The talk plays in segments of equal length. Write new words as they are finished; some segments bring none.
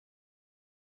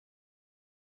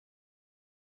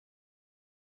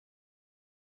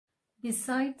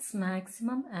Besides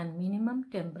maximum and minimum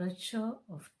temperature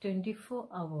of 24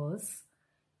 hours,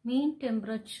 mean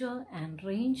temperature and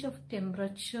range of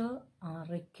temperature are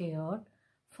required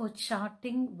for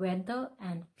charting weather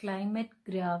and climate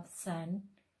graphs and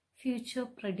future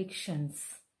predictions.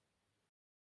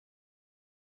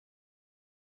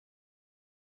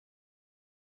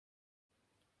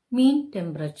 Mean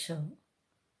temperature.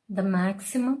 The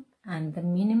maximum and the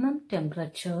minimum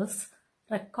temperatures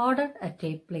recorded at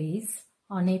a place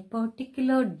on a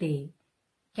particular day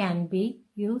can be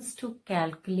used to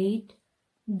calculate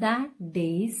that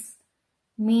day's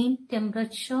mean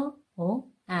temperature or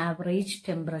average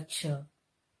temperature.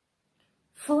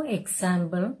 For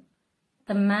example,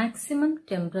 the maximum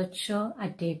temperature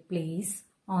at a place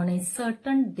on a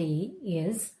certain day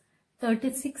is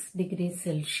 36 degrees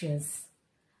Celsius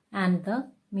and the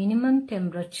minimum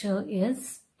temperature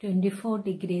is 24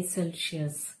 degrees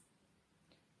Celsius.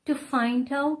 To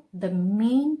find out the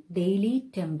mean daily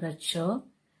temperature,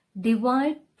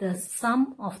 divide the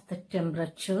sum of the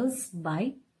temperatures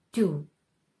by 2.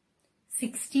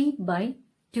 60 by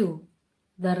 2.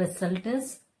 The result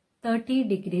is 30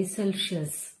 degrees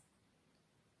Celsius.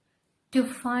 To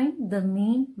find the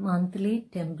mean monthly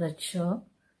temperature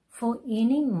for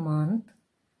any month,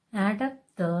 add up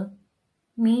the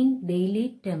mean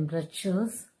daily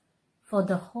temperatures for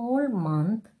the whole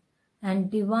month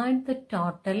and divide the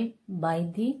total by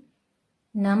the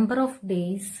number of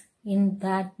days in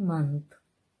that month.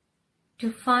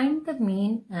 To find the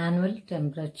mean annual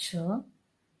temperature,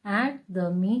 add the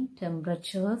mean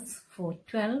temperatures for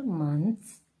 12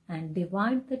 months and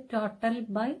divide the total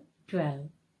by 12.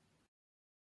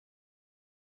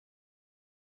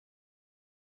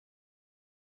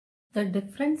 The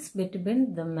difference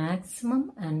between the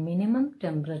maximum and minimum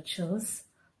temperatures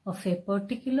of a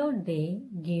particular day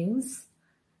gives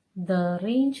the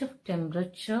range of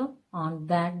temperature on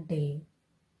that day.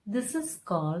 This is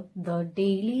called the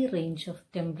daily range of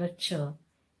temperature.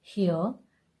 Here,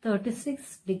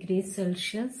 36 degrees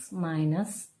Celsius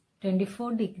minus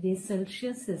 24 degrees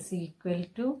Celsius is equal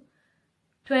to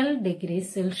 12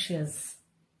 degrees Celsius.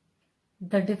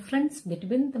 The difference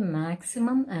between the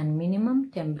maximum and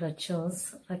minimum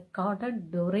temperatures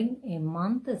recorded during a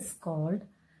month is called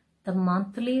the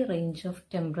monthly range of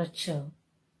temperature.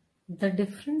 The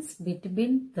difference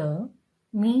between the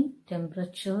mean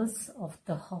temperatures of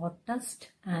the hottest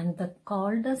and the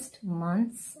coldest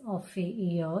months of a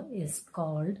year is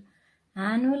called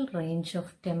annual range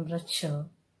of temperature.